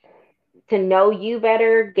get to know you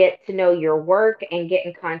better, get to know your work, and get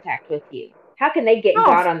in contact with you? How can they get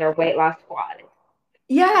God on their weight loss squad?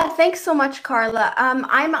 Yeah, thanks so much, Carla.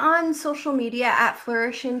 I'm on social media at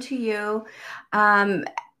Flourish Into You.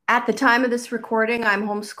 At the time of this recording, I'm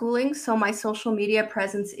homeschooling, so my social media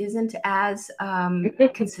presence isn't as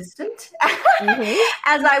consistent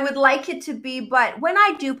as I would like it to be. But when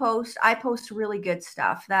I do post, I post really good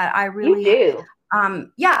stuff that I really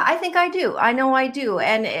Yeah, I think I do. I know I do.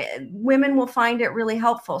 And women will find it really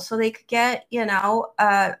helpful. So they could get,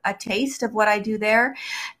 a taste of what I do there.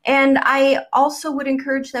 And I also would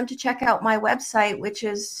encourage them to check out my website, which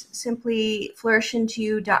is simply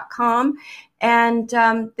flourishintoyou.com. And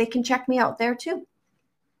they can check me out there too.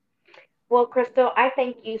 Well, Crystal, I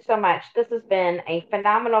thank you so much. This has been a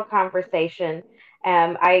phenomenal conversation.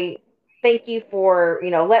 I thank you for,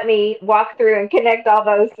 let me walk through and connect all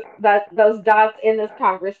those dots in this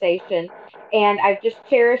conversation. And I've just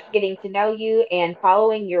cherished getting to know you and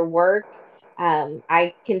following your work.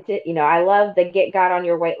 I love the Get God on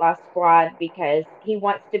Your Weight Loss Squad because He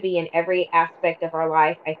wants to be in every aspect of our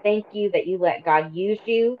life. I thank you that you let God use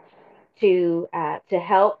you to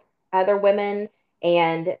help other women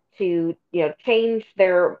and to change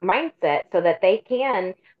their mindset so that they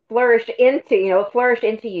can flourish into you, flourish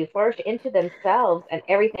into themselves and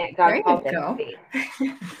everything that God There called you them to go. be.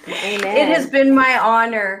 It has Amen. been my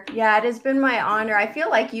honor. Yeah, it has been my honor. I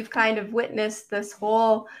feel like you've kind of witnessed this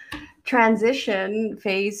whole transition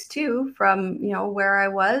phase too, from where I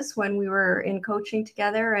was when we were in coaching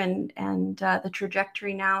together, and the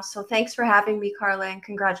trajectory now. So thanks for having me, Carla, and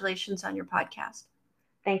congratulations on your podcast.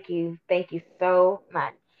 Thank you. Thank you so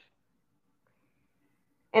much.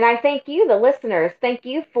 And I thank you, the listeners. Thank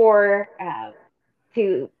you for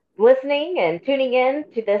to listening and tuning in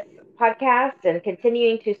to this podcast and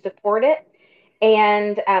continuing to support it.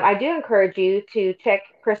 And I do encourage you to check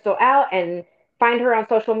Crystal out and find her on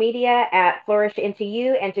social media at Flourish Into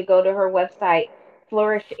You and to go to her website,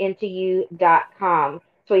 flourishintoyou.com.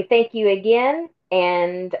 So we thank you again.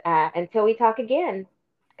 And until we talk again,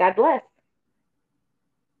 God bless.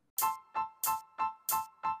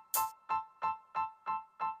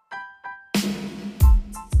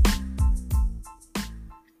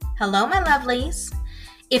 Hello, my lovelies.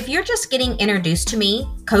 If you're just getting introduced to me,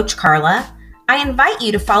 Coach Carla, I invite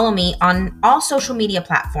you to follow me on all social media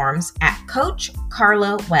platforms at Coach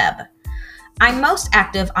Carla Webb. I'm most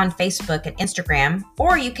active on Facebook and Instagram,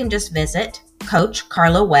 or you can just visit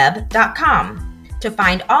CoachCarlaWebb.com to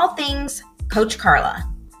find all things Coach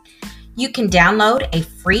Carla. You can download a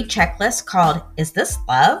free checklist called Is This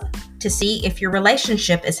Love? To see if your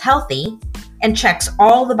relationship is healthy and checks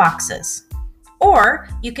all the boxes. Or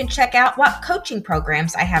you can check out what coaching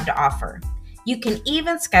programs I have to offer. You can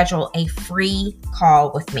even schedule a free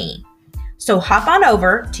call with me. So hop on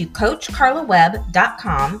over to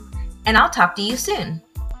CoachCarlaWebb.com and I'll talk to you soon.